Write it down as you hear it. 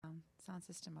sound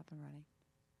system up and running.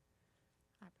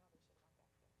 I probably should have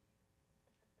gone back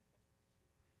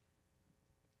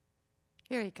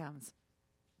there. Here he comes.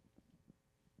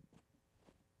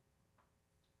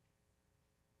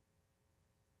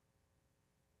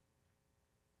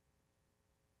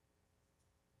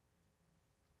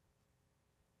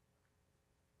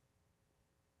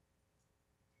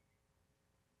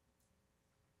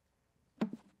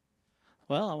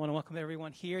 Well, I want to welcome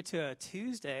everyone here to a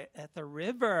Tuesday at the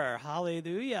river.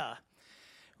 Hallelujah.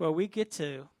 Where we get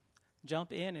to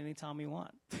jump in anytime we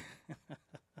want and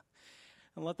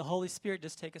let the Holy Spirit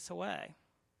just take us away.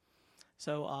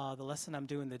 So the lesson I'm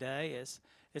doing today is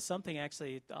something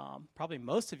actually probably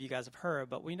most of you guys have heard,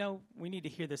 but we know we need to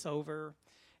hear this over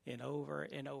and over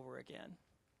and over again.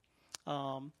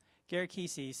 Gary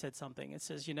Kesey said something. It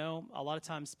says, a lot of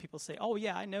times people say, oh,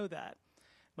 yeah, I know that.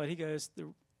 But he goes,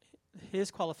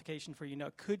 his qualification for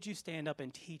could you stand up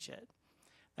and teach it?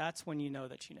 That's when you know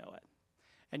that you know it.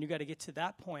 And you got to get to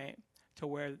that point to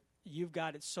where you've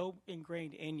got it so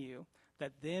ingrained in you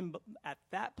that then at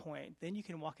that point, then you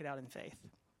can walk it out in faith.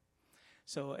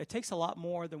 So it takes a lot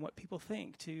more than what people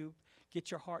think to get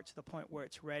your heart to the point where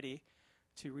it's ready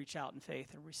to reach out in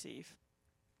faith and receive.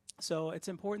 So it's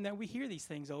important that we hear these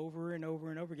things over and over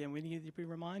and over again. We need to be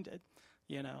reminded,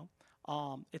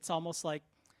 It's almost like,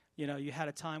 you had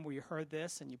a time where you heard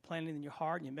this and you planted it in your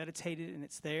heart and you meditated and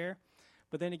it's there,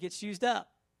 but then it gets used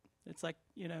up. It's like,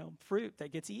 fruit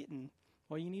that gets eaten.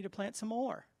 Well, you need to plant some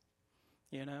more,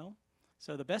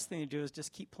 So the best thing to do is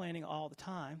just keep planting all the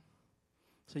time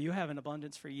so you have an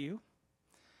abundance for you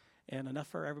and enough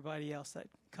for everybody else that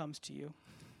comes to you,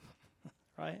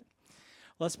 right?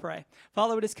 Let's pray.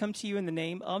 Father, we just come to you in the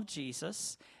name of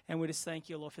Jesus, and we just thank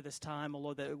you, Lord, for this time,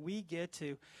 Lord, that we get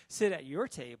to sit at your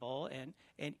table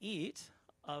and eat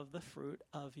of the fruit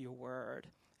of your word.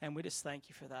 And we just thank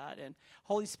you for that. And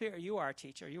Holy Spirit, you are our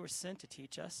teacher. You were sent to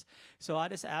teach us. So I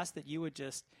just ask that you would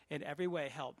just in every way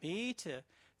help me to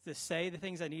say the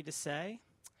things I need to say.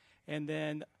 And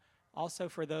then also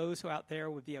for those who out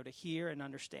there would be able to hear and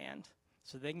understand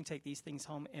so they can take these things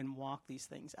home and walk these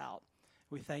things out.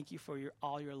 We thank you for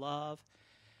all your love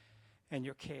and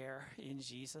your care in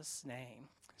Jesus' name.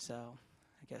 So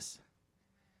I guess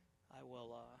I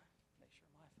will make sure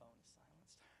my phone is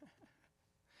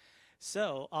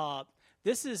silenced. So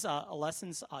this is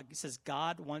lessons. It says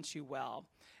God wants you well.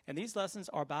 And these lessons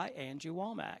are by Andrew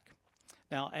Womack.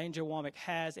 Now, Andrew Womack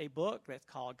has a book that's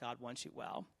called God Wants You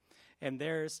Well. And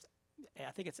there's,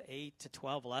 I think it's 8 to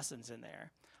 12 lessons in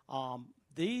there.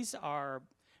 These are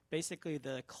basically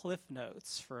the cliff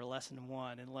notes for lesson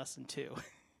 1 and lesson 2.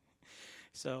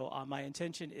 So my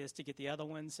intention is to get the other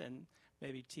ones and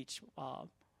maybe teach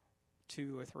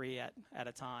 2 or 3 at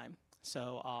a time.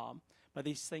 So, but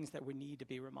these things that we need to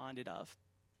be reminded of.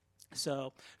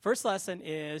 So first lesson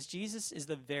is Jesus is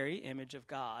the very image of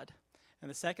God. And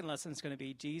the second lesson is going to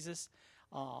be Jesus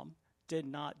did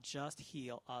not just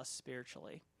heal us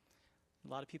spiritually. A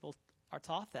lot of people are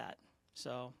taught that.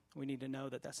 So we need to know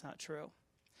that that's not true.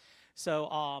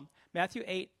 So Matthew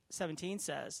 8:17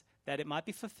 says that it might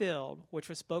be fulfilled, which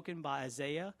was spoken by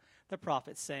Isaiah the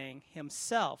prophet, saying,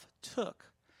 himself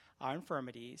took our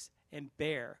infirmities and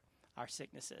bare our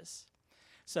sicknesses.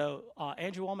 So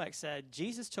Andrew Womack said,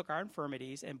 Jesus took our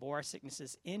infirmities and bore our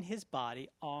sicknesses in his body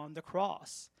on the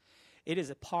cross. It is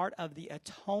a part of the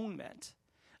atonement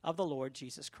of the Lord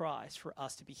Jesus Christ for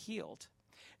us to be healed.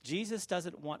 Jesus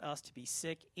doesn't want us to be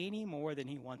sick any more than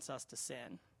he wants us to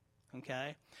sin.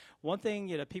 Okay? One thing,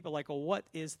 people are like, well, what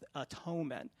is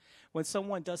atonement? When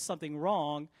someone does something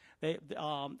wrong, a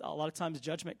lot of times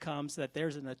judgment comes that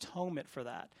there's an atonement for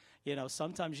that.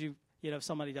 Sometimes if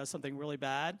somebody does something really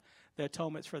bad, the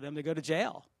atonement's for them to go to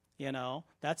jail.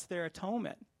 That's their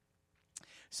atonement.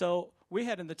 So we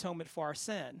had an atonement for our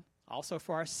sin, also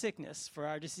for our sickness, for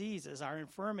our diseases, our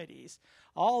infirmities,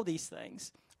 all these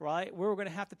things, right? We were going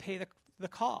to have to pay the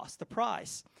cost, the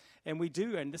price. And we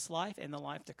do in this life and the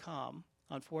life to come,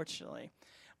 unfortunately.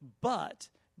 But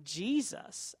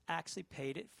Jesus actually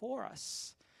paid it for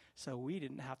us, so we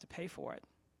didn't have to pay for it.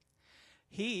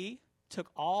 He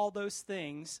took all those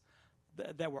things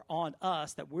that were on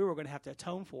us that we were going to have to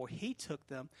atone for. He took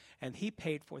them, and he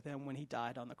paid for them when he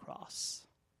died on the cross.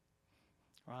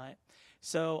 Right?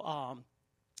 So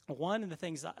one of the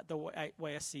things, the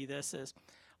way I see this is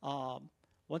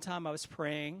one time I was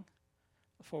praying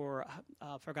for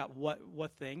forgot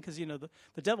what thing, because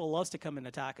the devil loves to come and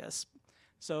attack us.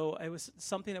 So it was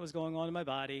something that was going on in my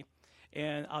body,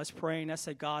 and I was praying. I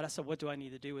said, God, what do I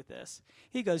need to do with this?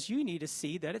 He goes, you need to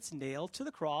see that it's nailed to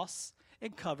the cross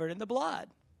and covered in the blood,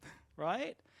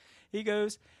 right? He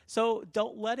goes, so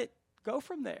don't let it go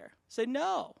from there. Say,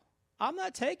 no, I'm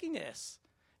not taking this.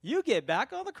 You get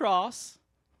back on the cross.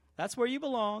 That's where you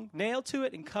belong, nailed to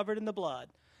it and covered in the blood.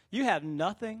 You have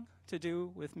nothing to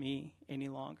do with me any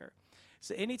longer.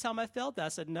 So anytime I felt that, I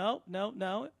said, no, no,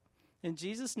 no. In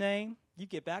Jesus' name, you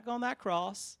get back on that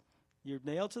cross. You're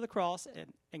nailed to the cross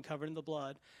and covered in the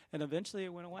blood. And eventually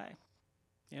it went away,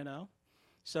 you know.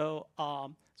 So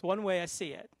it's one way I see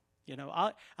it. You know,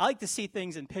 I like to see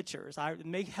things in pictures.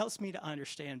 It helps me to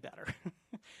understand better.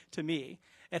 To me,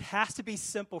 it has to be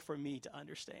simple for me to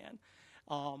understand,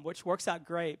 which works out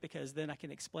great because then I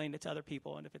can explain it to other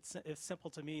people. And if it's simple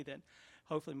to me, then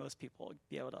hopefully most people will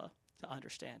be able to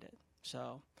understand it.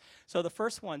 So the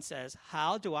first one says,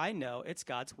 how do I know it's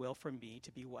God's will for me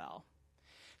to be well?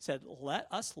 It said, let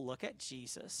us look at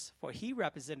Jesus, for he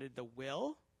represented the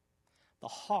will, the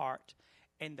heart,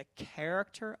 and the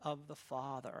character of the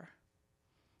Father.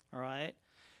 All right?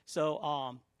 So,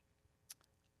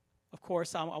 of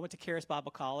course, I went to Charis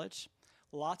Bible College.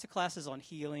 Lots of classes on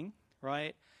healing,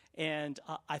 right? And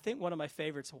I think one of my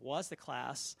favorites was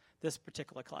this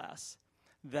particular class,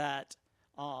 that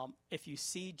if you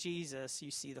see Jesus,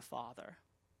 you see the Father.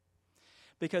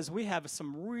 Because we have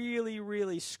some really,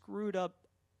 really screwed up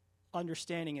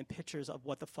understanding and pictures of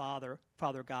what the Father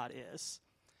God is.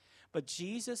 But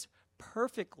Jesus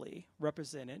perfectly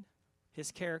represented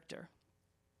his character,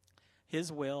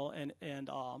 his will, and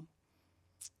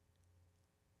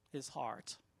his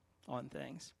heart on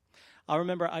things. I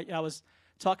remember I was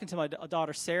talking to my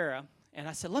daughter Sarah, and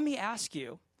I said, let me ask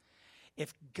you,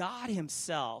 if God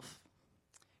himself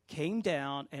came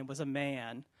down and was a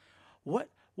man, what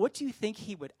do you think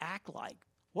he would act like?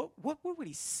 What would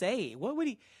he say? What would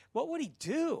he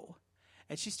do?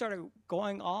 And she started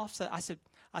going off. So I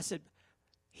said,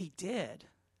 he did.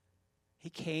 He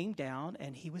came down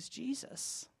and he was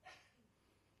Jesus.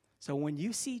 So when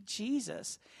you see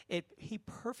Jesus, he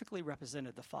perfectly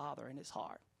represented the Father in his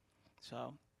heart.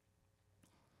 So,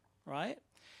 right?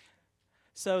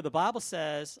 So the Bible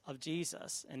says of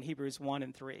Jesus in Hebrews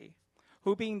 1:3,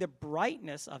 who being the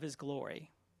brightness of his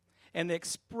glory and the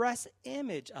express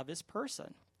image of his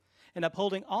person, and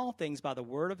upholding all things by the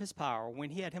word of his power, when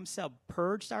he had himself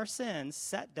purged our sins,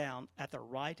 sat down at the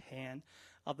right hand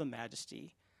of the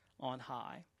majesty on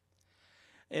high.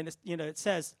 And it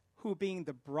says, who being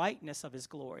the brightness of his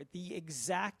glory, the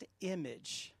exact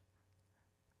image.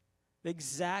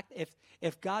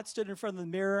 If God stood in front of the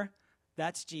mirror,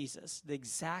 that's Jesus, the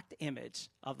exact image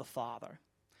of the Father.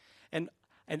 And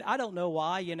I don't know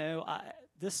why,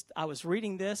 I was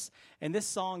reading this, and this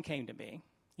song came to me,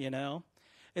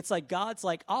 It's like God's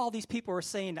like, all these people are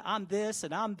saying, I'm this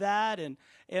and I'm that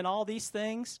and all these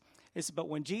things. But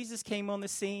when Jesus came on the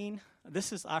scene,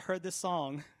 I heard this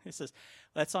song. It says,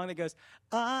 that song that goes,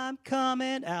 I'm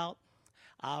coming out.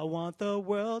 I want the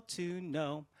world to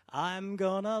know. I'm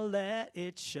gonna let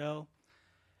it show.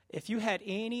 If you had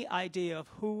any idea of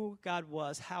who God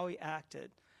was, how he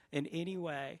acted in any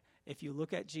way, if you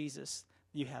look at Jesus,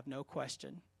 you have no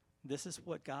question. This is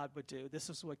what God would do. This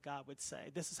is what God would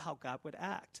say. This is how God would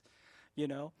act.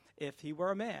 If he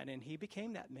were a man and he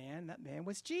became that man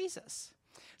was Jesus.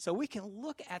 So we can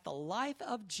look at the life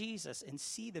of Jesus and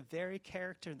see the very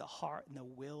character, the heart, and the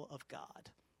will of God.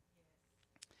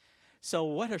 So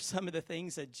what are some of the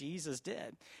things that Jesus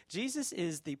did? Jesus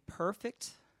is the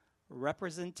perfect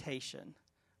representation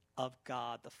of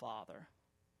God the Father.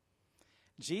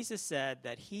 Jesus said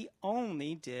that he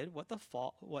only did what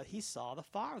he saw the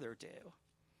Father do.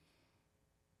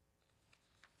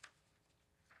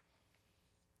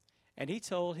 And he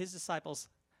told his disciples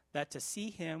that to see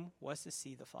him was to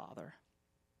see the Father.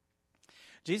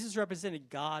 Jesus represented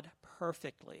God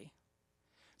perfectly.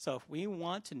 So if we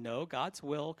want to know God's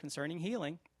will concerning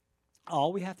healing,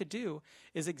 all we have to do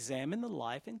is examine the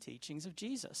life and teachings of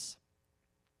Jesus.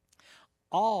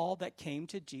 All that came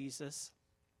to Jesus,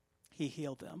 he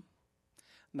healed them.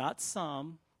 Not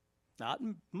some, not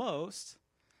most,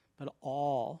 but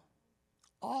all.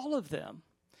 All of them.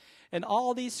 And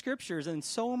all these scriptures and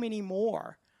so many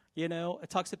more, it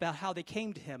talks about how they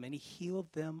came to him and he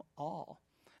healed them all.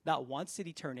 Not once did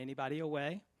he turn anybody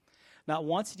away. Not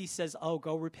once did he says, oh,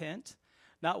 go repent.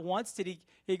 Not once did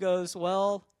he goes,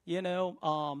 well,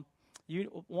 won't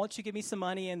you give me some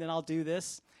money and then I'll do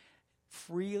this.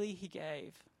 Freely he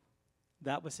gave.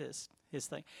 That was his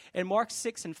thing. In Mark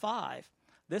 6:5,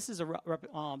 this is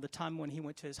the time when he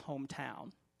went to his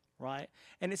hometown, right?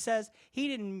 And it says he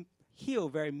didn't heal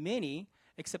very many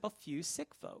except a few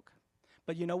sick folk.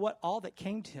 But you know what? All that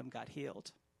came to him got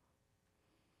healed.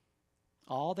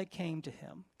 All that came to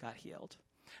him got healed.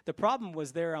 The problem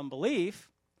was their unbelief.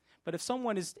 But if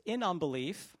someone is in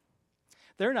unbelief,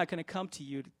 they're not going to come to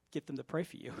you to get them to pray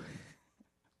for you.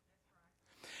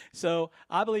 So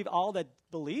I believe all that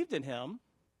believed in him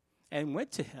and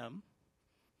went to him,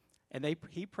 and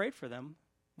he prayed for them,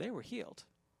 they were healed.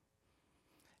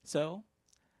 So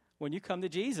when you come to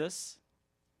Jesus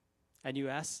and you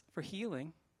ask for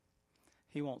healing,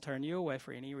 he won't turn you away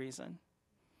for any reason.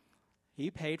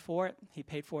 He paid for it. He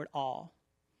paid for it all.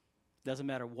 Doesn't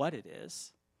matter what it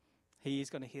is. He's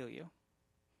going to heal you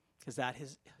because that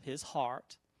is his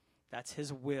heart. That's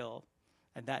his will,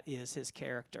 and that is his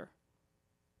character.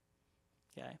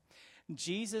 Okay?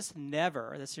 Jesus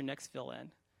never, that's your next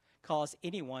fill-in, caused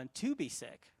anyone to be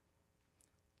sick.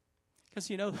 Because,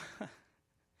 he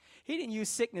didn't use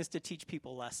sickness to teach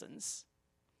people lessons.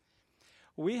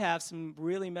 We have some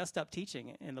really messed up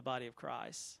teaching in the body of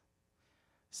Christ,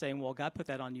 saying, well, God put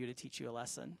that on you to teach you a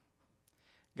lesson.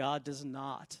 God does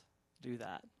not do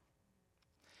that.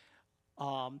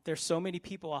 There's so many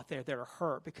people out there that are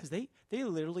hurt because they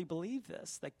literally believe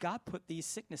this, that God put these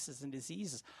sicknesses and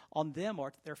diseases on them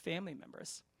or their family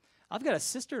members. I've got a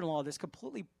sister-in-law that's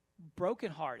completely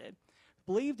brokenhearted,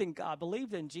 believed in God,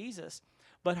 believed in Jesus,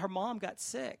 but her mom got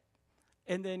sick.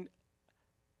 And then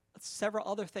several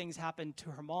other things happened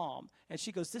to her mom. And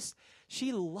she goes,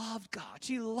 she loved God.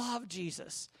 She loved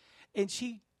Jesus. And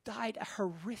she died a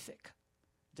horrific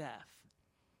death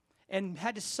and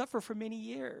had to suffer for many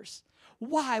years.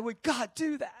 Why would God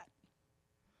do that?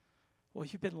 Well,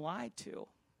 you've been lied to.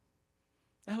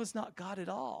 That was not God at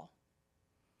all.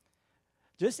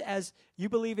 Just as you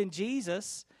believe in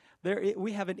Jesus,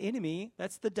 we have an enemy,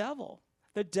 that's the devil.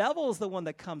 The devil is the one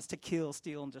that comes to kill,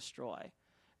 steal, and destroy.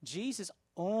 Jesus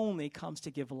only comes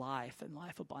to give life and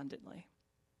life abundantly.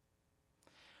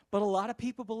 But a lot of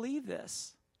people believe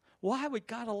this. Why would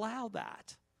God allow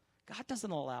that? God doesn't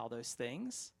allow those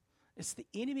things. It's the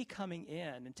enemy coming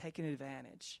in and taking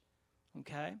advantage.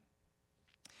 Okay?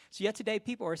 So yet today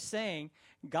people are saying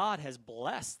God has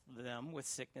blessed them with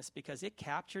sickness because it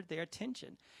captured their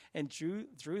attention and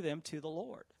drew them to the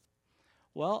Lord.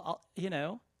 Well,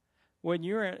 when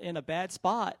you're in a bad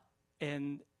spot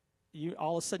and you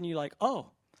all of a sudden you're like,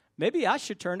 oh, maybe I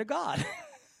should turn to God.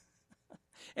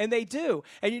 And they do.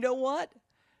 And you know what?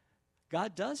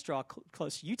 God does draw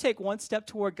close. You take one step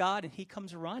toward God and he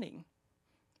comes running,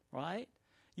 right?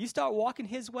 You start walking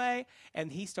his way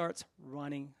and he starts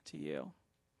running to you.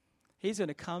 He's going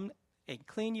to come and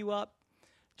clean you up,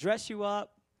 dress you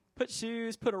up, put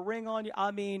shoes, put a ring on you.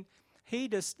 I mean, he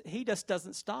just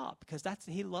doesn't stop because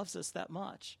he loves us that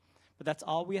much. But that's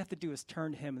all we have to do is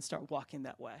turn to him and start walking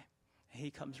that way. He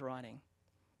comes running.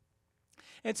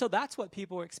 And so that's what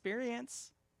people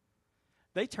experience.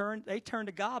 They turn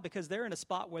to God because they're in a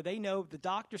spot where they know the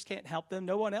doctors can't help them.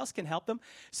 No one else can help them.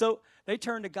 So they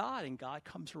turn to God, and God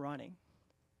comes running.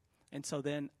 And so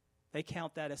then they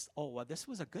count that as, oh, well, this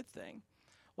was a good thing.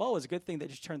 Well, it was a good thing that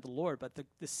you turned to the Lord, but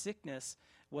the sickness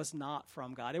was not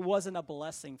from God. It wasn't a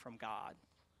blessing from God.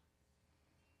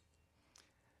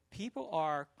 People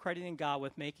are crediting God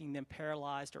with making them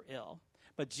paralyzed or ill.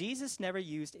 But Jesus never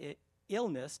used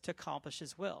illness to accomplish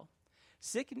his will.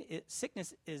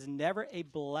 Sickness is never a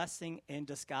blessing in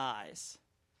disguise.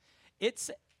 It's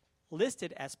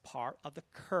listed as part of the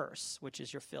curse, which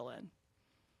is your fill-in.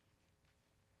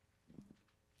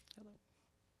 Hello.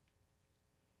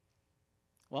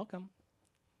 Welcome.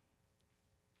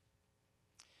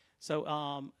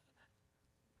 So,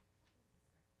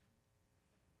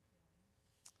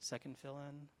 second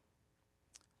fill-in.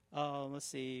 Let's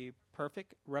see,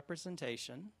 perfect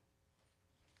representation.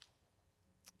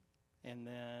 And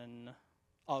then,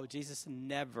 Jesus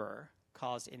never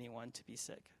caused anyone to be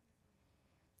sick.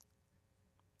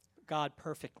 God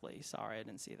perfectly, sorry, I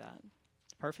didn't see that.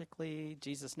 Perfectly,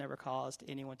 Jesus never caused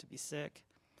anyone to be sick.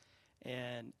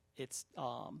 And it's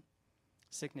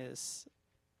sickness,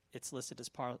 it's listed as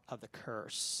part of the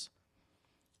curse,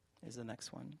 is the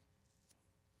next one.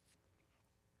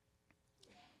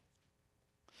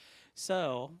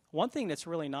 So one thing that's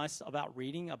really nice about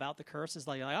reading about the curses,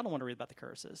 like I don't want to read about the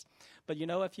curses, but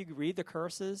if you read the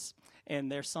curses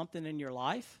and there's something in your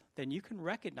life, then you can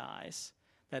recognize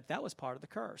that was part of the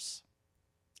curse.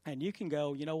 And you can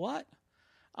go, you know what?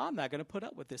 I'm not going to put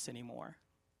up with this anymore.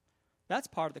 That's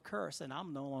part of the curse, and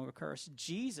I'm no longer cursed.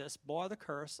 Jesus bore the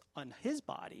curse on his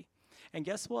body. And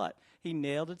guess what? He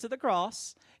nailed it to the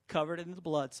cross, covered it in the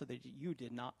blood so that you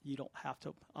don't have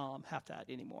to have that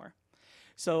anymore.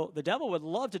 So the devil would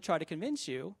love to try to convince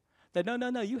you that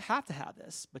no, you have to have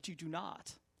this, but you do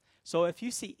not. So if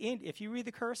you read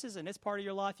the curses and it's part of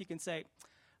your life, you can say,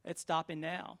 it's stopping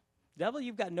now. Devil,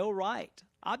 you've got no right.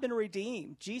 I've been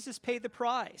redeemed. Jesus paid the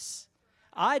price.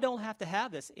 I don't have to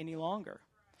have this any longer.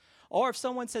 Or if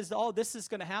someone says, oh, this is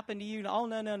going to happen to you. Oh,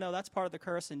 no, that's part of the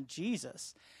curse. And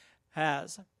Jesus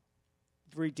has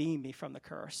redeemed me from the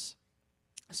curse.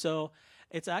 So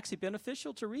it's actually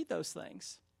beneficial to read those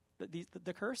things,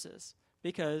 the curses,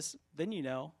 because then you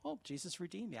know, oh, Jesus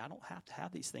redeemed me. I don't have to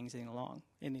have these things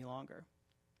any longer.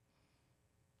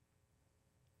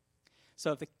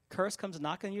 So if the curse comes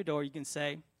knocking on your door, you can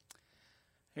say,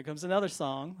 here comes another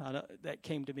song that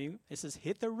came to me. It says,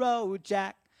 hit the road,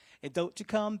 Jack, and don't you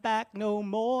come back no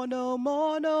more, no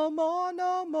more, no more,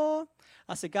 no more.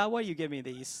 I said, God, why you give me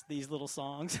these little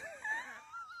songs?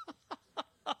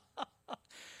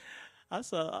 I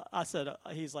said,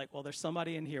 he's like, well, there's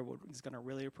somebody in here who's going to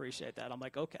really appreciate that. I'm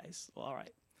like, okay, well, all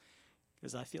right,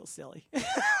 because I feel silly.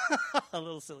 A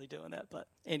little silly doing that, but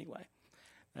anyway,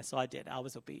 that's what I did. I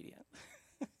was obedient.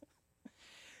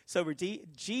 So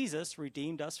Jesus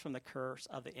redeemed us from the curse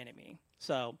of the enemy.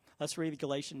 So let's read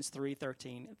Galatians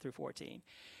 3:13 through 14.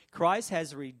 Christ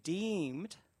has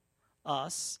redeemed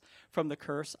us from the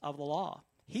curse of the law.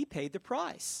 He paid the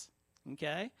price,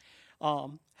 okay?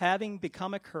 Having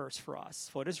become a curse for us.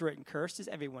 For it is written, cursed is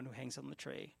everyone who hangs on the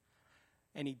tree.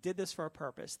 And he did this for a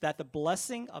purpose, that the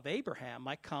blessing of Abraham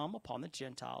might come upon the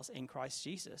Gentiles in Christ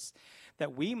Jesus,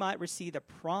 that we might receive the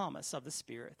promise of the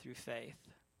Spirit through faith.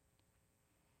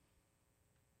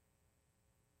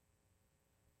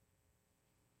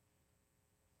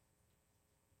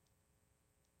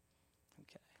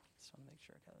 Just want to make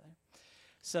sure I got it there.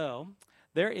 So,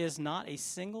 there is not a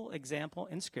single example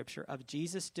in Scripture of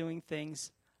Jesus doing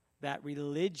things that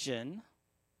religion,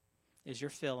 is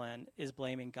your fill-in, is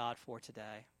blaming God for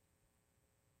today.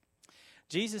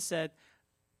 Jesus said,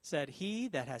 he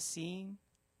that has seen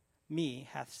me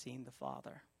hath seen the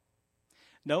Father.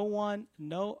 One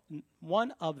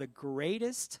of the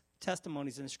greatest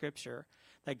testimonies in Scripture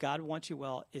that God wants you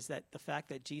well is that the fact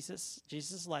that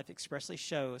Jesus' life expressly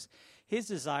shows his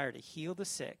desire to heal the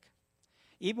sick.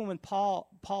 Even when the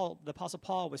Apostle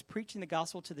Paul was preaching the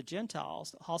gospel to the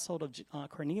Gentiles, the household of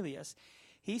Cornelius,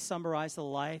 he summarized the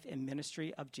life and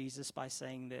ministry of Jesus by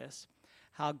saying this,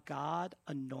 how God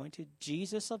anointed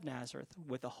Jesus of Nazareth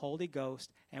with the Holy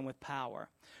Ghost and with power,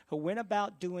 who went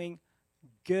about doing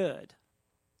good.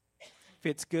 If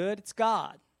it's good, it's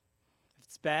God. If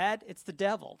it's bad, it's the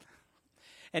devil.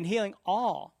 And healing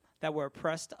all that were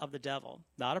oppressed of the devil.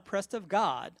 Not oppressed of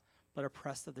God, but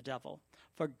oppressed of the devil.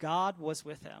 For God was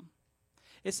with him.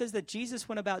 It says that Jesus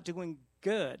went about doing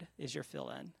good, is your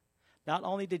fill-in. Not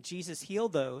only did Jesus heal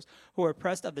those who were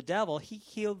oppressed of the devil, he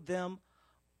healed them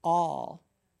all.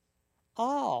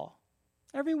 All.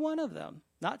 Every one of them.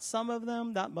 Not some of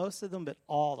them, not most of them, but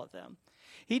all of them.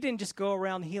 He didn't just go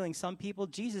around healing some people.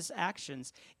 Jesus'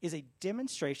 actions is a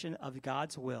demonstration of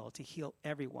God's will to heal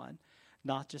everyone,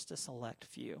 not just a select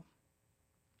few.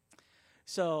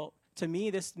 So to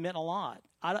me, this meant a lot.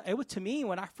 To me,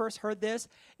 when I first heard this,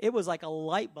 it was like a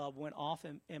light bulb went off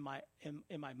in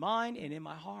my mind and in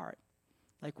my heart.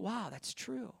 Like, wow, that's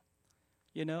true.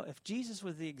 You know, if Jesus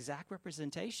was the exact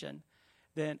representation,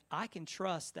 then I can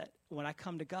trust that when I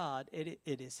come to God, it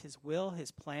is his will,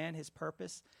 his plan, his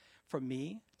purpose for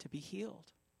me to be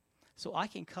healed. So I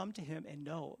can come to him and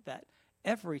know that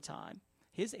every time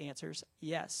his answer's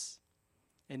yes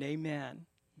and amen,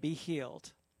 be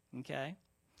healed, okay?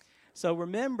 So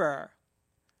remember,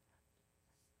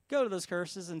 go to those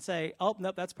curses and say, oh,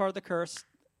 nope, that's part of the curse.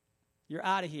 You're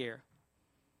out of here.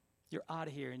 You're out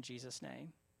of here in Jesus'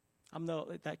 name.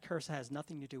 That curse has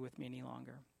nothing to do with me any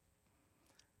longer.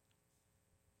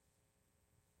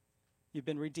 You've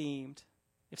been redeemed.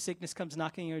 If sickness comes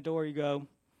knocking on your door, you go,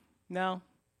 no,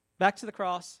 back to the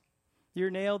cross. You're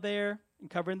nailed there and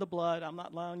covered in the blood. I'm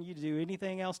not allowing you to do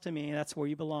anything else to me. That's where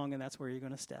you belong, and that's where you're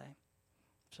going to stay.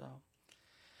 So,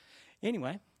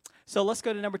 anyway, so let's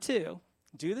go to number 2.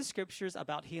 Do the scriptures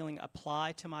about healing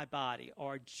apply to my body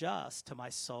or just to my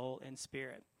soul and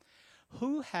spirit?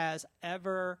 Who has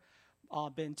ever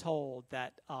been told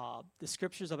that the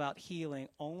scriptures about healing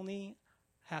only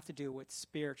have to do with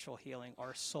spiritual healing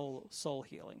or soul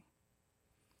healing?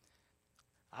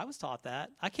 I was taught that.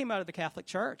 I came out of the Catholic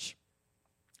Church,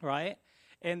 right?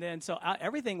 And then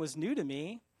everything was new to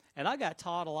me, and I got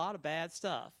taught a lot of bad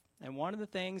stuff. And one of the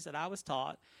things that I was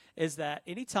taught is that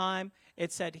anytime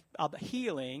it said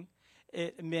healing,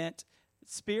 it meant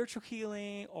spiritual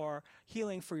healing or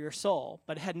healing for your soul,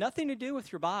 but it had nothing to do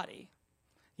with your body.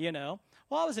 You know,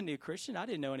 well, I was a new Christian. I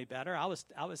didn't know any better. I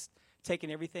was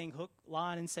taking everything hook,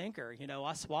 line, and sinker. You know,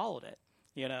 I swallowed it,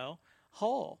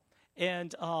 whole.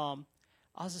 And I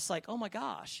was just like, oh, my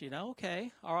gosh,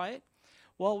 okay, all right.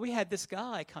 Well, we had this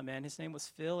guy come in. His name was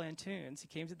Phil Antunes. He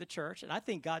came to the church, and I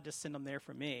think God just sent him there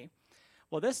for me.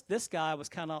 Well, this guy was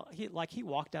kind of, he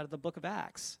walked out of the book of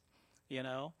Acts,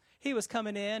 he was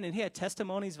coming in and he had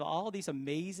testimonies of all these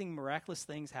amazing, miraculous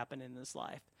things happening in his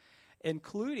life,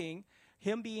 including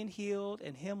him being healed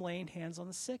and him laying hands on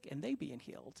the sick and they being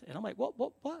healed. And I'm like,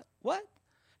 what?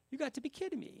 You got to be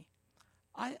kidding me.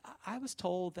 I was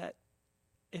told that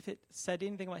if it said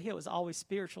anything about heal, it was always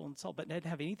spiritual and soul, but it didn't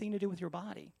have anything to do with your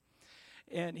body.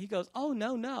 And he goes, oh,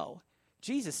 no.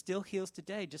 Jesus still heals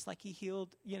today, just like he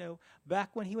healed,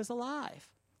 back when he was alive.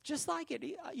 Just like it,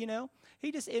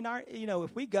 he just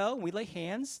if we go and we lay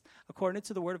hands according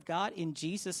to the word of God in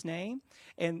Jesus' name,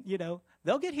 and,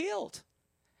 they'll get healed.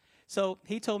 So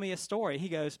he told me a story. He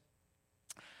goes,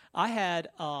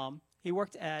 he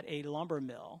worked at a lumber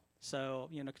mill, so,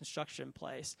 construction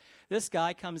place. This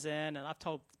guy comes in, and I've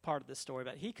told part of this story,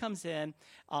 but he comes in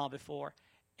before,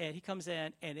 and he comes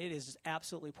in, and it is just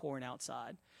absolutely pouring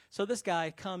outside. So this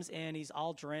guy comes in, he's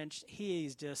all drenched.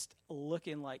 He's just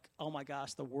looking like, oh, my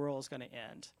gosh, the world's going to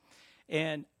end.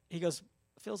 And he goes,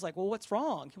 feels like, well, what's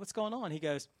wrong? What's going on? He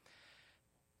goes,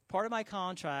 part of my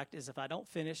contract is if I don't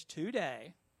finish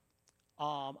today,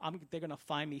 they're going to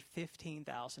fine me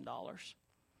 $15,000.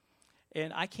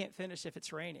 And I can't finish if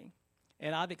it's raining.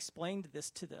 And I've explained this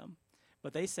to them,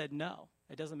 but they said, no,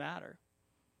 it doesn't matter.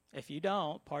 If you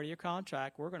don't, part of your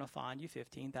contract, we're going to fine you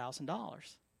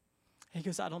 $15,000. He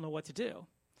goes, I don't know what to do.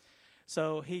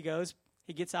 So he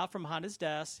gets out from behind his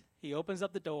desk. He opens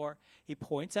up the door. He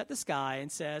points at the sky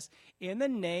and says, in the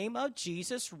name of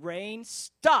Jesus, rain,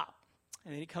 stop.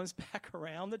 And then he comes back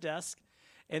around the desk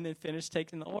and then finishes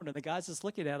taking the order. The guy's just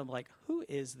looking at him like, who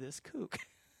is this kook?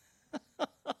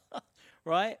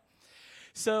 Right?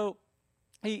 So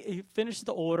he finishes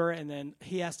the order, and then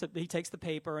he takes the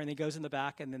paper, and he goes in the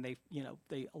back, and then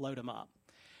they load him up.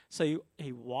 So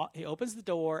he opens the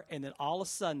door, and then all of a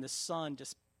sudden the sun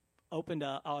just opened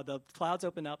up. The clouds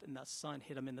opened up, and the sun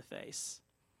hit him in the face.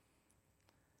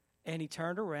 And he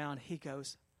turned around. He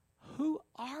goes, "Who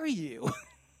are you?"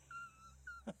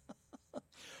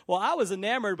 Well, I was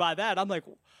enamored by that. I'm like,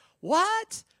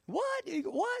 "What?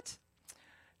 What?"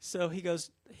 So he goes,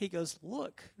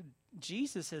 "Look,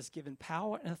 Jesus has given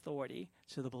power and authority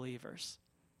to the believers,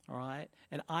 all right?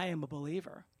 And I am a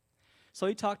believer." So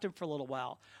he talked to him for a little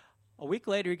while. A week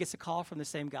later, he gets a call from the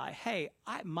same guy. "Hey,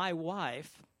 my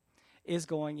wife is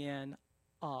going in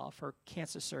for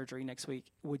cancer surgery next week.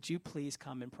 Would you please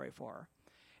come and pray for her?"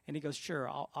 And he goes, "Sure,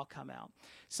 I'll come out."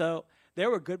 So they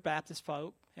were good Baptist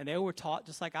folk, and they were taught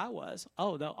just like I was.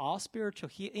 Oh, no, all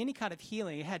spiritual, any kind of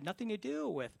healing, it had nothing to do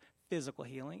with physical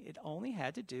healing. It only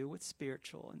had to do with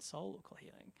spiritual and soulical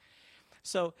healing.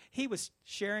 So he was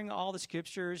sharing all the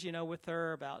scriptures, with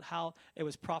her about how it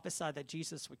was prophesied that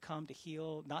Jesus would come to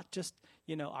heal not just,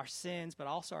 our sins, but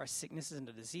also our sicknesses and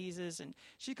the diseases. And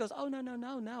she goes, "Oh,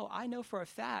 no. I know for a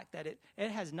fact that it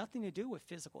has nothing to do with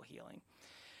physical healing."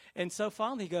 And so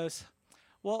finally he goes,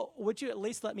 "Well, would you at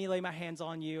least let me lay my hands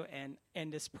on you and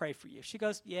just pray for you?" She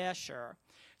goes, "Yeah, sure."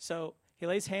 So he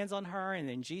lays hands on her, and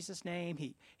in Jesus' name,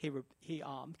 he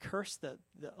cursed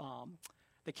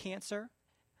the cancer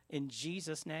in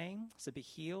Jesus' name to be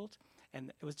healed, and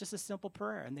it was just a simple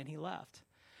prayer, and then he left.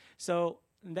 So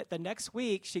the next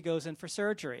week, she goes in for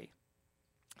surgery,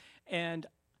 and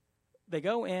they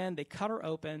go in, they cut her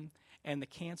open, and the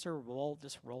cancer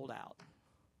just rolled out.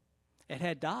 It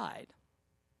had died.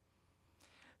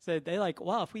 So they like,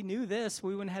 well, if we knew this,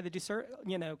 we wouldn't have to do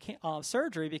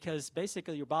surgery, because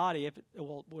basically your body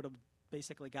would have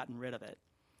basically gotten rid of it.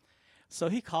 So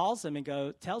he calls them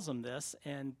and tells them this,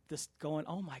 and this going,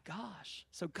 oh my gosh,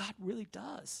 so God really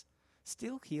does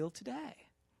still heal today,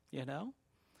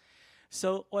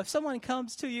 So if someone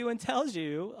comes to you and tells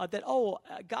you that,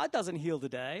 God doesn't heal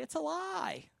today, it's a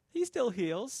lie. He still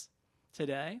heals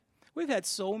today. We've had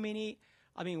so many,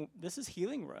 this is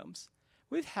healing rooms.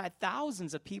 We've had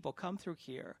thousands of people come through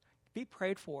here, be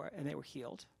prayed for, and they were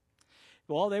healed.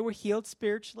 Well, they were healed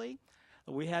spiritually.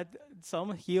 We had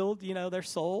some healed, their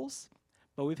souls,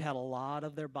 but we've had a lot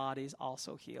of their bodies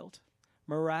also healed.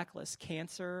 Miraculous.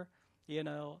 Cancer,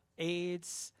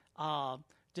 AIDS,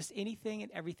 just anything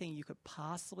and everything you could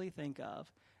possibly think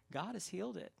of. God has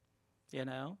healed it,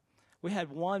 We had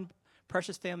one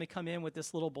precious family come in with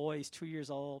this little boy. He's 2 years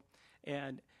old,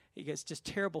 and he gets just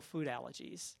terrible food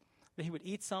allergies. He would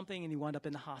eat something, and he wound up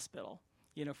in the hospital,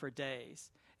 for days.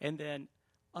 And then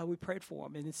we prayed for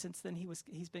him, and then since then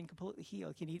he's been completely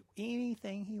healed. He can eat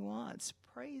anything he wants.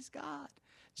 Praise God.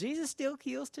 Jesus still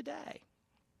heals today.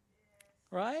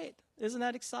 Right? Isn't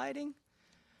that exciting?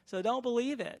 So don't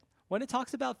believe it. When it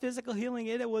talks about physical healing,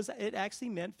 it actually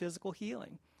meant physical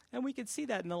healing. And we could see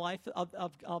that in the life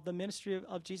of the ministry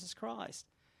of Jesus Christ.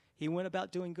 He went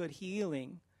about doing good,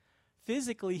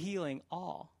 physically healing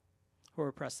all who are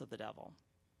oppressed of the devil.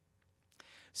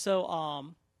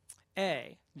 So,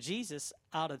 Jesus,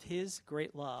 out of his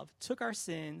great love, took our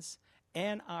sins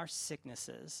and our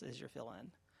sicknesses, as you're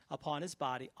feeling, upon his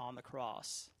body on the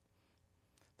cross.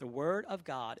 The word of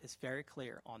God is very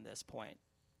clear on this point.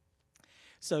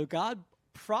 So God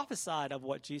prophesied of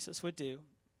what Jesus would do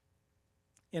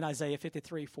in Isaiah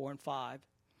 53, 4 and 5.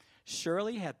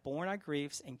 Surely he hath borne our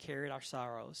griefs and carried our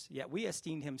sorrows, yet we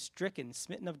esteemed him stricken,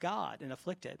 smitten of God, and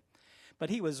afflicted. But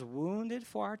he was wounded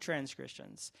for our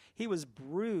transgressions. He was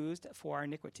bruised for our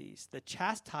iniquities. The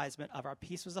chastisement of our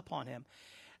peace was upon him,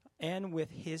 and with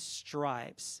his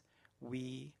stripes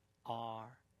we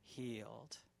are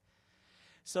healed.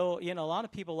 So, a lot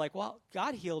of people are like, well,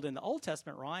 God healed in the Old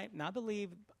Testament, right? And I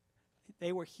believe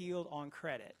they were healed on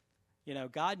credit.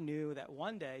 God knew that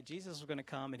one day Jesus was going to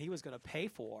come and he was going to pay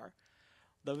for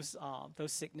those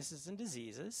sicknesses and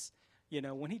diseases,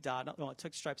 when he died. It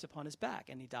took stripes upon his back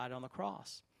and he died on the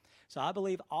cross. So I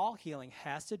believe all healing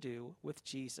has to do with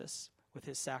Jesus, with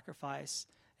his sacrifice,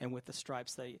 and with the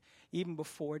stripes that even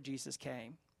before Jesus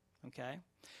came. Okay?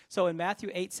 So in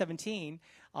Matthew 8:17,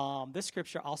 this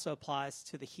scripture also applies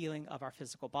to the healing of our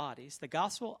physical bodies. The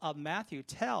Gospel of Matthew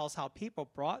tells how people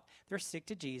brought their sick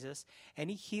to Jesus, and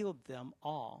he healed them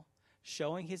all,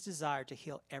 showing his desire to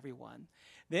heal everyone.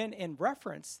 Then in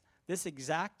reference, this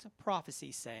exact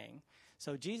prophecy saying,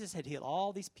 so Jesus had healed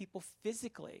all these people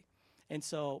physically. And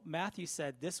so Matthew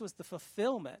said this was the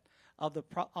fulfillment of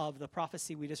the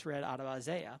prophecy we just read out of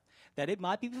Isaiah, that it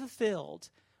might be fulfilled,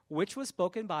 which was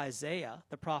spoken by Isaiah,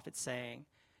 the prophet, saying,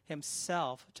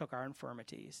 himself took our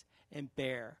infirmities and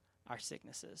bare our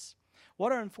sicknesses.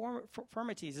 What are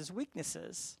infirmities? Is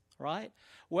weaknesses, right?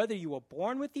 Whether you were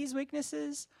born with these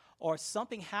weaknesses or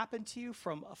something happened to you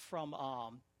from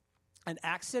an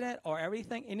accident or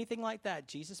anything like that,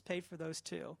 Jesus paid for those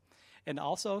too. And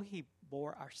also he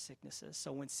bore our sicknesses.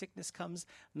 So when sickness comes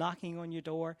knocking on your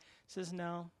door, says,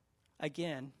 no,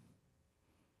 again,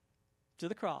 to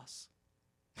the cross.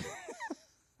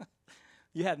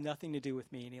 You have nothing to do with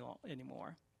me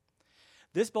anymore.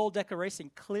 This bold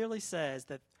declaration clearly says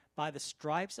that by the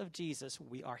stripes of Jesus,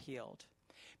 we are healed.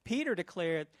 Peter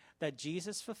declared that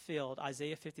Jesus fulfilled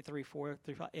Isaiah 53, 4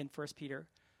 in 1 Peter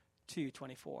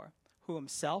 2:24, who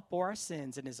himself bore our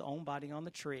sins in his own body on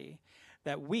the tree,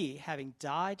 that we, having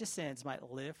died to sins,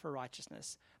 might live for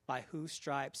righteousness, by whose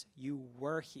stripes you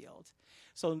were healed.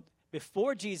 So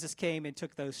before Jesus came and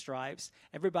took those stripes,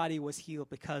 everybody was healed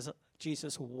because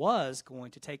Jesus was going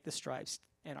to take the stripes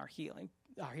and our healing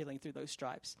through those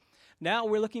stripes. Now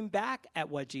we're looking back at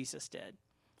what Jesus did,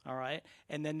 all right?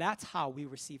 And then that's how we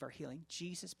receive our healing.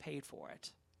 Jesus paid for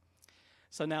it.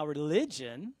 So now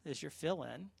religion, as you're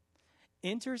fill-in,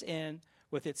 enters in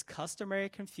with its customary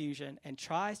confusion and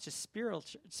tries to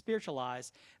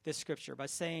spiritualize this scripture by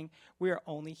saying we are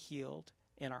only healed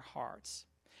in our hearts.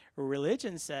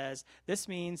 Religion says this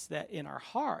means that in our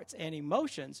hearts and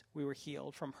emotions we were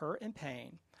healed from hurt and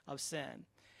pain of sin.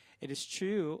 It is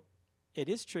true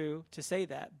to say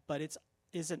that, but it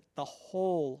isn't the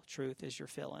whole truth as you're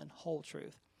feeling, whole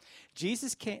truth.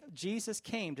 Jesus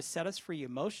came to set us free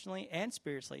emotionally and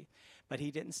spiritually, but he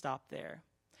didn't stop there.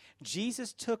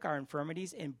 Jesus took our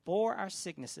infirmities and bore our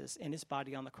sicknesses in his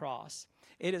body on the cross.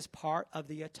 It is part of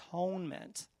the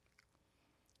atonement.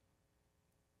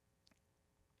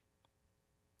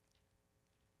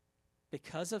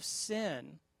 Because of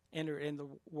sin entered in the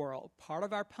world, part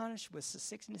of our punishment was the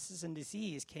sicknesses and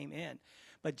disease came in.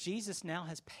 But Jesus now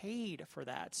has paid for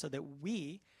that so that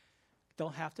we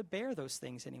don't have to bear those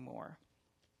things anymore.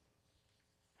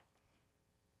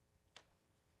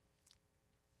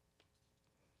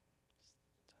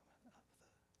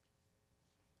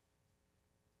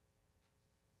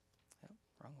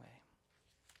 Wrong way.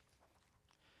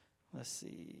 Let's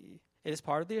see. It is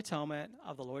part of the atonement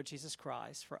of the Lord Jesus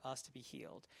Christ for us to be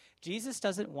healed. Jesus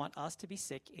doesn't want us to be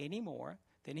sick any more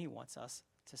than he wants us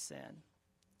to sin.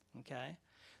 Okay?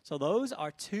 So those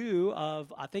are two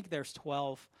of, I think there's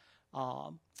 12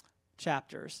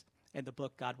 chapters in the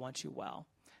book, God Wants You Well.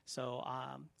 So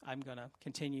I'm going to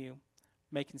continue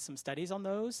making some studies on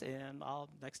those, and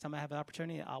next time I have an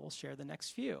opportunity, I will share the next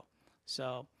few.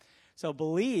 So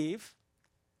believe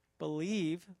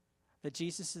that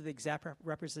Jesus is the exact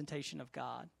representation of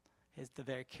God, is the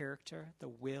very character, the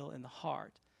will, and the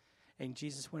heart. And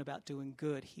Jesus went about doing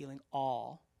good, healing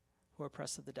all who are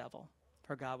oppressed of the devil,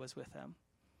 for God was with him.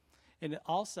 And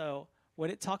also, when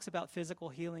it talks about physical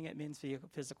healing, it means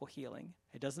physical healing.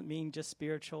 It doesn't mean just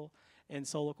spiritual and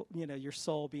soul, your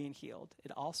soul being healed.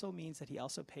 It also means that he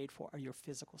also paid for your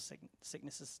physical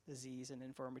sicknesses, disease, and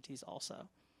infirmities also.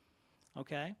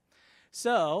 Okay?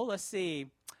 So, let's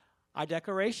see. Our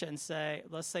declarations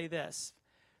let's say this.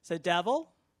 So,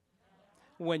 devil,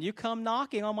 when you come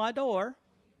knocking on my door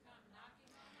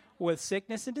with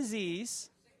sickness and disease,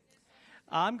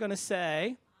 I'm going to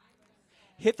say,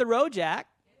 hit the road, Jack,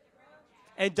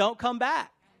 and don't come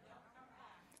back.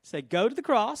 Say, go to the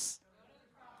cross.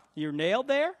 You're nailed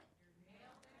there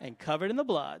and covered in the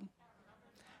blood.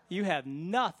 You have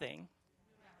nothing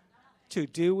to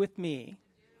do with me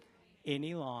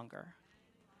any longer.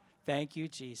 Thank you,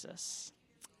 Jesus.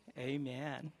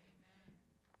 Amen.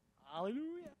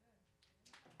 Hallelujah.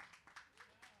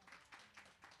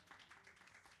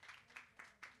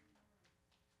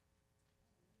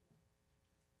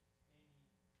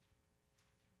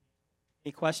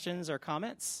 Any questions or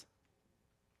comments?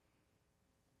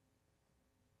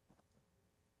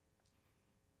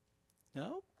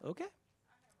 No? Okay.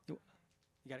 You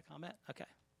got a comment? Okay.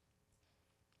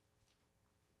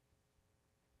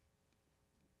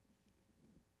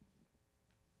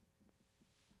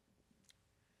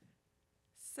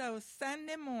 So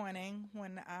Sunday morning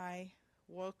when I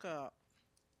woke up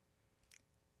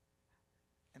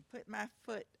and put my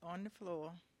foot on the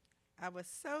floor, I was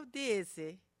so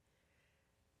dizzy.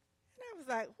 And I was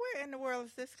like, where in the world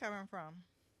is this coming from?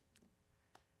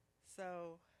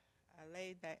 So I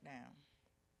laid back down.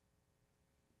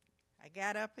 I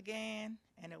got up again,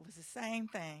 and it was the same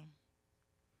thing.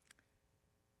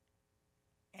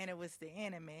 And it was the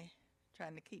enemy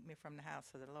trying to keep me from the house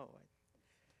of the Lord.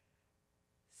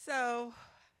 So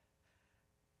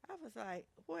I was like,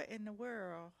 what in the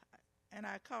world? And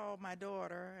I called my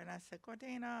daughter, and I said,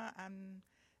 Cordina, I'm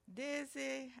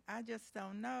dizzy. I just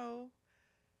don't know.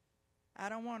 I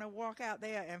don't want to walk out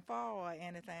there and fall or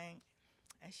anything.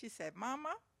 And she said,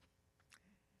 Mama,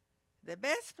 the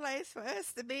best place for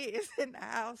us to be is in the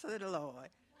house of the Lord.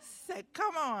 I said,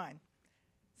 come on.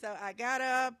 So I got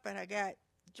up and I got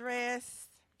dressed.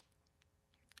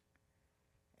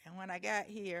 And when I got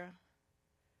here,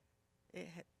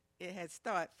 it had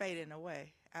started fading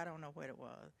away. I don't know what it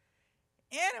was.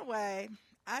 Anyway,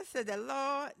 I said,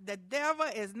 the devil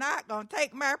is not going to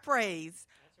take my praise.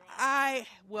 I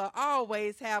will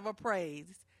always have a praise.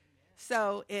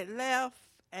 So it left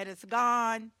and it's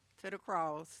gone to the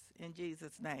cross in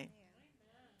Jesus' name.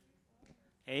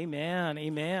 Amen.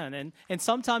 Amen. And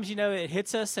sometimes, it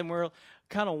hits us and we're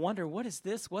kind of wonder, what is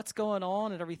this? What's going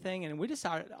on and everything? And we just,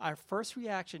 our first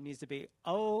reaction needs to be,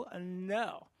 oh,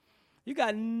 no. You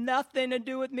got nothing to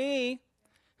do with me.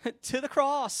 To the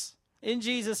cross in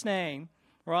Jesus' name,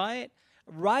 right?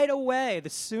 Right away, the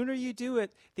sooner you do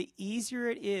it, the easier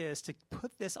it is to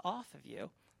put this off of you.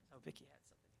 Oh, Vicki had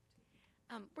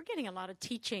something. We're getting a lot of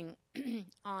teaching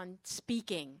on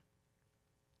speaking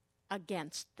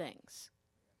against things,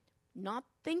 not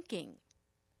thinking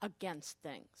against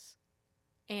things.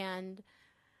 And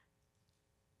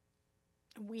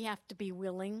we have to be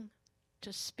willing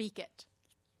to speak it,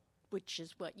 which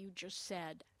is what you just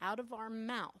said, out of our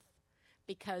mouth.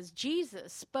 Because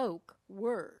Jesus spoke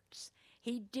words.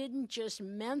 He didn't just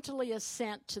mentally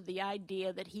assent to the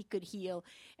idea that he could heal,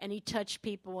 and he touched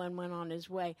people and went on his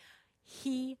way.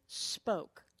 He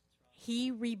spoke.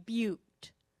 He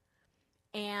rebuked.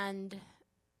 And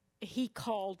he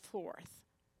called forth.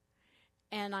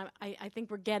 And I think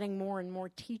we're getting more and more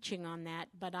teaching on that,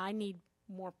 but I need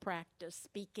more practice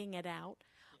speaking it out,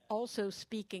 also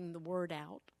speaking the word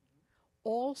out,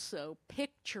 also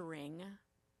picturing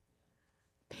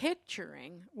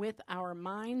with our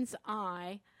mind's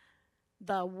eye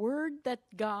the word that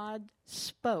God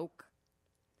spoke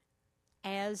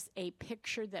as a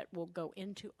picture that will go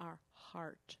into our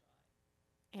heart.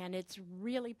 And it's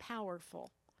really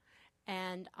powerful.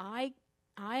 And I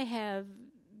have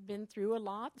been through a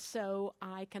lot, so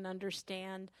I can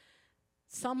understand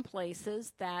some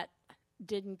places that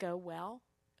didn't go well,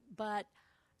 but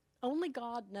only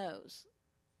God knows.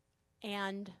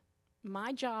 And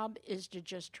my job is to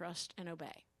just trust and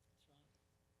obey.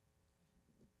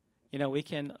 We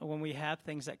can, when we have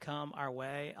things that come our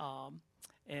way,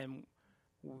 and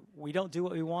we don't do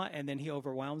what we want, and then he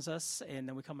overwhelms us, and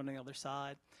then we come on the other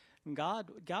side. And God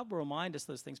will remind us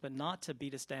those things, but not to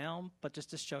beat us down, but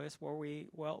just to show us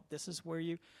this is where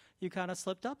you kind of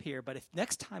slipped up here. But if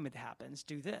next time it happens,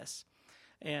 do this.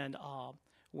 And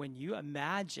when you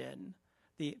imagine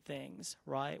the things,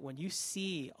 right? When you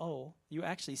see, you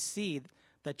actually see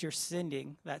that you're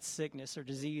sending that sickness or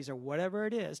disease or whatever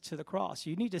it is to the cross.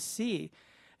 You need to see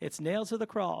it's nailed to the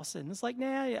cross. And it's like,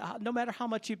 no matter how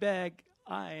much you beg,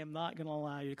 I am not going to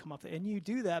allow you to come up there. And you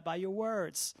do that by your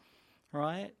words,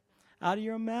 right? Out of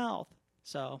your mouth.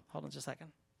 So, hold on just a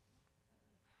second.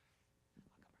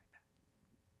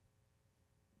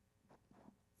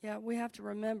 Yeah, we have to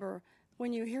remember,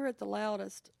 when you hear it the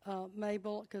loudest,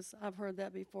 Mabel, because I've heard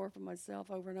that before from myself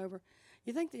over and over,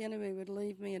 You think the enemy would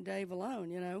leave me and Dave alone,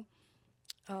 you know?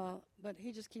 But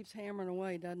he just keeps hammering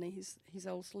away, doesn't he? He's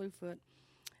old Slewfoot.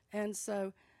 And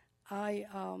so I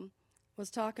was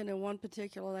talking to one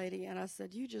particular lady, and I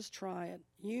said, you just try it.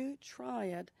 You try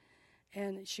it.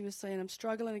 And she was saying, I'm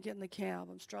struggling to get in the cab.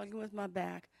 I'm struggling with my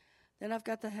back. Then I've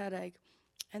got the headache.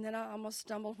 And then I almost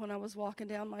stumbled when I was walking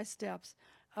down my steps.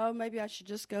 Oh, maybe I should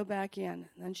just go back in.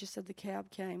 And then she said the cab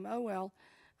came. Oh, well,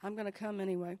 I'm going to come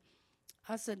anyway.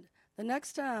 I said, the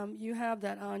next time you have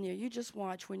that on you, you just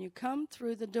watch. When you come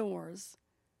through the doors,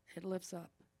 it lifts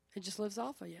up. It just lifts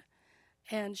off of you.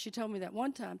 And she told me that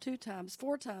 1 time, 2 times,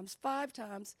 4 times, 5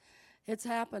 times it's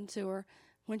happened to her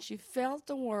when she felt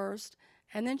the worst.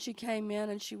 And then she came in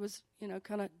and she was, you know,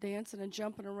 kind of dancing and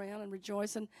jumping around and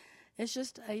rejoicing. It's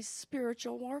just a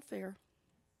spiritual warfare.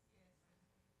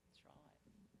 That's right.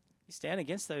 You stand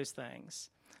against those things.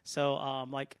 So,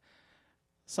 like,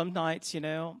 some nights, you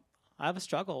know, I have a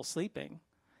struggle sleeping.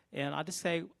 And I just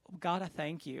say, God, I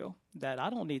thank you that I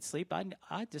don't need sleep.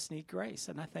 I just need grace.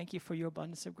 And I thank you for your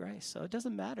abundance of grace. So it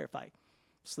doesn't matter if I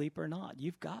sleep or not.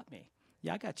 You've got me.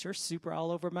 Yeah, I got your super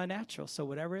all over my natural. So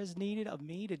whatever is needed of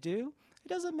me to do, it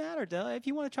doesn't matter, Della. If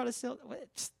you want to try to steal,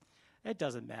 it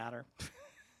doesn't matter.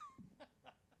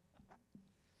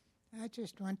 I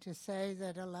just want to say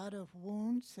that a lot of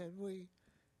wounds that we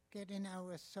get in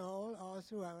our soul all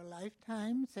through our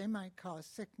lifetimes, they might cause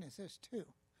sicknesses too.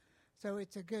 So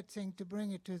it's a good thing to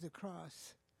bring it to the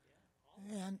cross.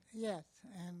 And yes,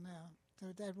 and so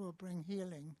that will bring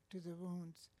healing to the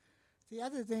wounds. The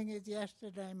other thing is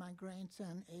yesterday my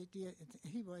grandson, 8 years,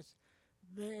 he was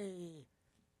very,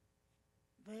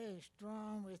 very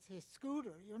strong with his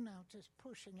scooter, you know, just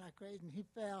pushing like crazy, and he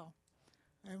fell.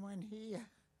 And when he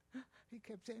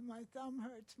kept saying, my thumb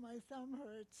hurts,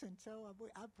 and so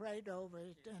I prayed over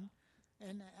it,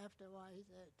 and after a while he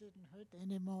said it didn't hurt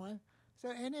anymore. So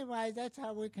anyway, that's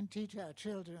how we can teach our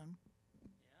children.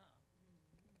 Yeah.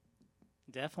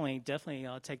 Definitely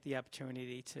take the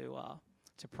opportunity to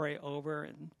pray over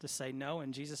and to say no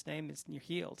in Jesus' name, you're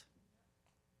healed.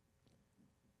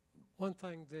 One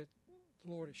thing that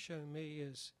the Lord has shown me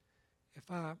is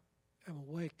if I am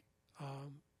awake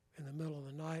in the middle of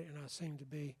the night and I seem to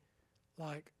be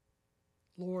like,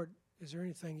 Lord, is there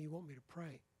anything you want me to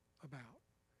pray about?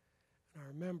 And I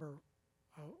remember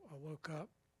I woke up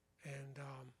and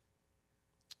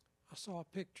I saw a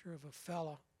picture of a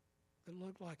fella that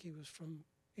looked like he was from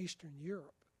Eastern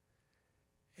Europe.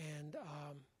 And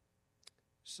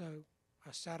so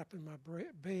I sat up in my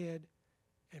bed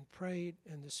and prayed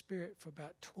in the Spirit for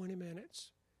about 20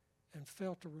 minutes and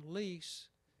felt a release.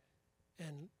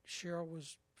 And Cheryl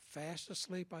was fast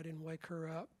asleep. I didn't wake her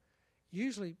up.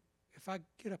 Usually, if I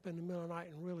get up in the middle of the night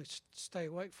and really stay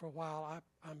awake for a while,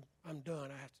 I'm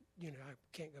done. I have to, I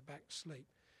can't go back to sleep.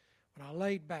 When I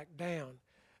laid back down,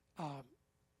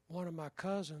 one of my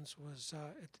cousins was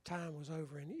at the time was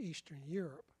over in Eastern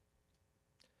Europe,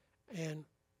 and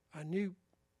I knew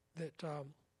that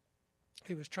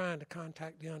he was trying to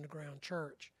contact the underground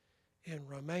church in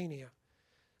Romania.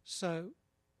 So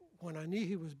when I knew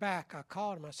he was back, I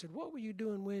called him. I said, "What were you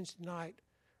doing Wednesday night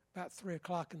about 3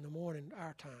 o'clock in the morning,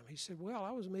 our time?" He said, "Well,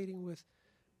 I was meeting with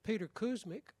Peter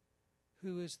Kuzmic,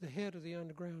 who is the head of the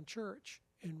underground church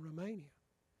in Romania."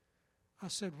 I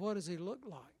said, "What does he look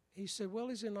like?" He said, "Well,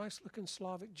 he's a nice-looking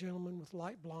Slavic gentleman with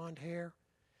light blonde hair."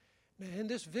 Now, in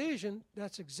this vision,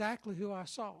 that's exactly who I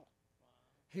saw. Wow.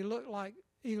 He looked like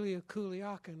Ilya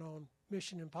Kuryakin on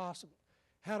Mission Impossible.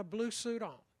 Had a blue suit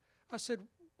on. I said,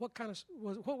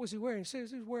 what was he wearing? He said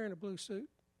he was wearing a blue suit.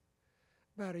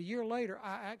 About a year later,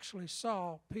 I actually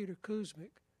saw Peter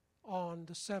Kuzmic on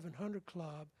the 700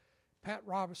 Club. Pat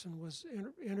Robertson was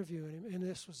interviewing him, and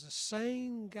this was the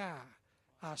same guy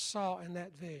I saw in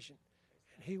that vision.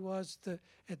 And he was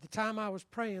at the time I was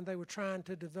praying, they were trying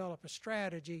to develop a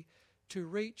strategy to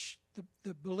reach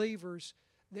the believers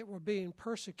that were being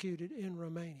persecuted in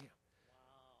Romania.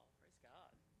 Wow, praise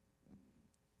God.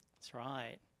 That's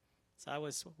right. So I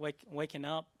was waking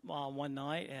up one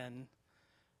night, and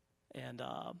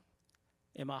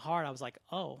in my heart, I was like,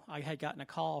 oh, I had gotten a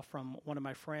call from one of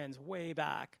my friends way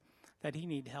back that he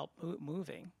needed help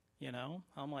moving,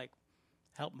 I'm like,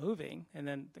 help moving? And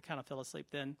then I kind of fell asleep.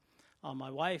 Then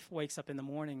my wife wakes up in the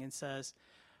morning and says,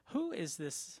 who is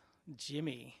this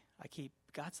Jimmy?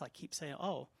 God's like, keep saying,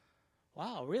 oh,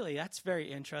 wow, really? That's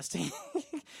very interesting.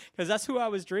 Because that's who I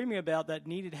was dreaming about that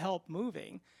needed help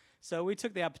moving. So we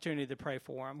took the opportunity to pray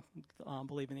for him,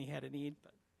 believing he had a need.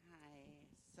 But Hi,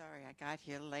 sorry I got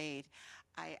here late.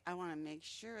 I want to make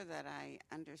sure that I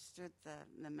understood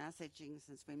the messaging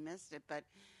since we missed it, but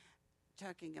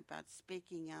talking about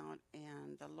speaking out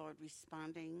and the Lord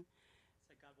responding.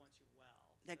 so God wants you well.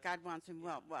 that God wants him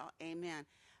well. Well, amen.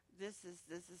 This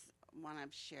is one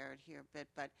I've shared here a bit,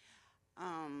 but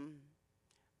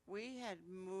we had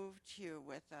moved here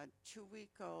with a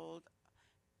 2-week-old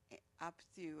up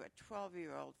through a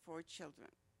 12-year-old, 4 children.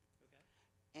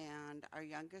 And our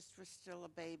youngest was still a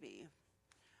baby.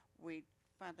 We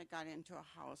finally got into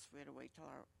a house. We had to wait till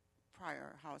our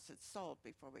prior house had sold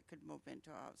before we could move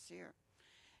into a house here.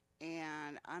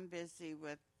 And I'm busy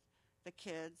with the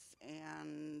kids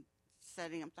and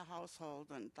setting up the household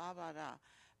and blah, blah, blah.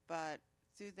 But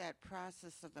through that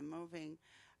process of the moving,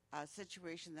 a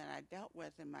situation that I dealt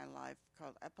with in my life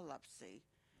called epilepsy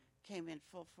came in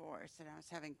full force, and I was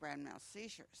having grand mal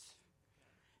seizures.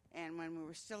 And when we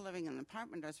were still living in the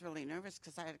apartment, I was really nervous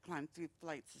because I had to climb 3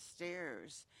 flights of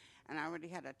stairs, and I already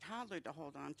had a toddler to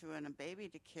hold on to and a baby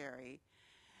to carry.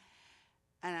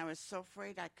 And I was so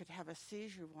afraid I could have a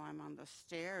seizure while I'm on the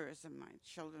stairs, and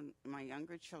my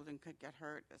younger children could get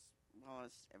hurt as well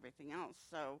as everything else.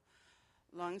 So,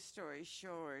 long story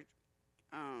short,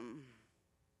 I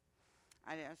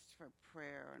asked for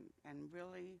prayer and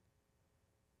really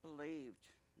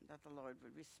believed that the Lord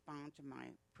would respond to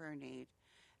my prayer need,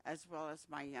 as well as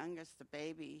my youngest, the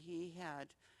baby. He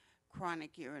had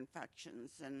chronic ear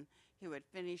infections, and he would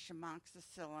finish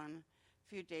amoxicillin. A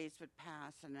few days would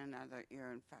pass, and another ear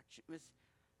infection. It was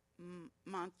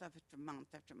month after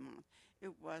month after month.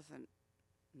 It wasn't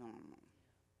normal.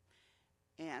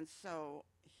 And so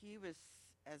he was,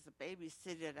 as a baby,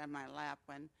 seated on my lap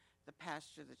when the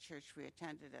pastor of the church we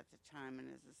attended at the time and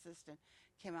his assistant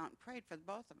came out and prayed for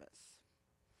both of us.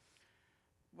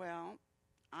 Well,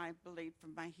 I believed for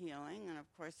my healing, and of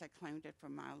course I claimed it for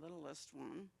my littlest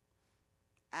one.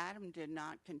 Adam did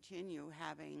not continue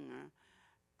having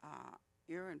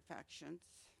ear infections,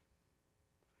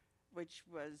 which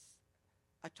was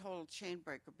a total chain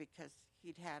breaker because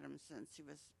he'd had them since he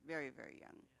was very, very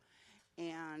young.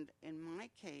 And in my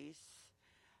case,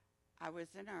 I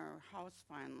was in our house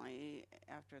finally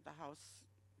after the house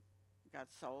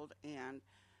got sold, and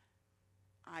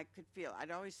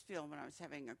I'd always feel when I was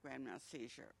having a grand mal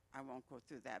seizure. I won't go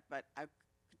through that, but I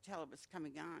could tell it was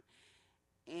coming on.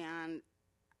 And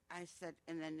I said,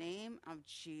 in the name of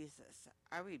Jesus,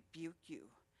 I rebuke you.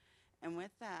 And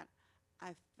with that,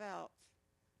 I felt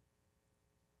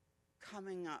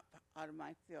coming up out of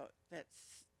my throat that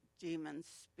demon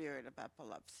spirit of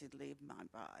epilepsy leave my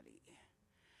body.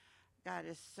 God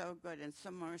is so good and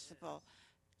so merciful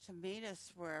to meet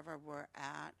us wherever we're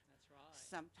at.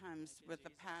 Sometimes with the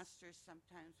pastor,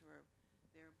 sometimes we're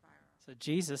there by our... So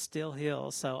Jesus still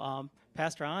heals. So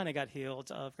Pastor Anna got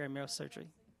healed of grand mal surgery.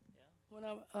 When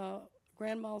I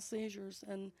grand mal seizures,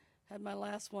 and had my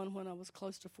last one when I was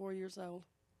close to 4 years old.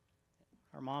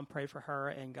 Her mom prayed for her,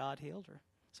 and God healed her.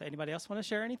 So anybody else want to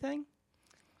share anything?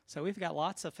 So we've got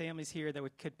lots of families here that we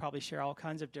could probably share all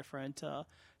kinds of different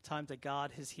times that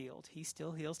God has healed. He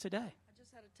still heals today. I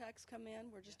just had a text come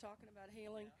in. We're just talking about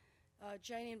healing.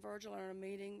 Janie and Virgil are in a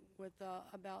meeting with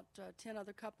about 10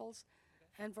 other couples,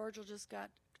 and Virgil just got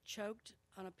choked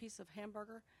on a piece of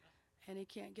hamburger, and he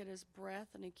can't get his breath,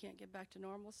 and he can't get back to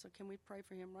normal. So can we pray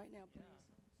for him right now, please?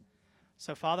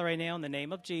 So Father, right now in the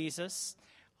name of Jesus,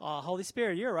 Holy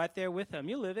Spirit, you're right there with him.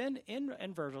 You live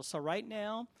in Virgil. So right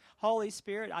now, Holy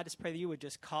Spirit, I just pray that you would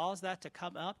just cause that to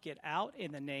come up, get out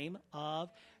in the name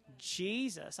of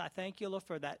Jesus. I thank you, Lord,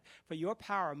 for that, for your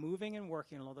power moving and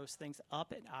working all those things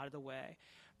up and out of the way.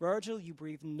 Virgil, you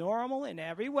breathe normal in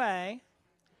every way.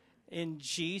 In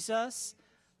Jesus'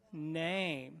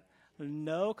 name.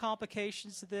 No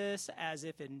complications to this, as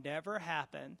if it never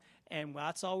happened. And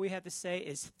that's all we have to say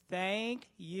is thank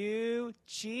you,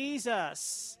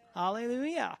 Jesus.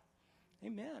 Hallelujah.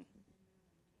 Amen.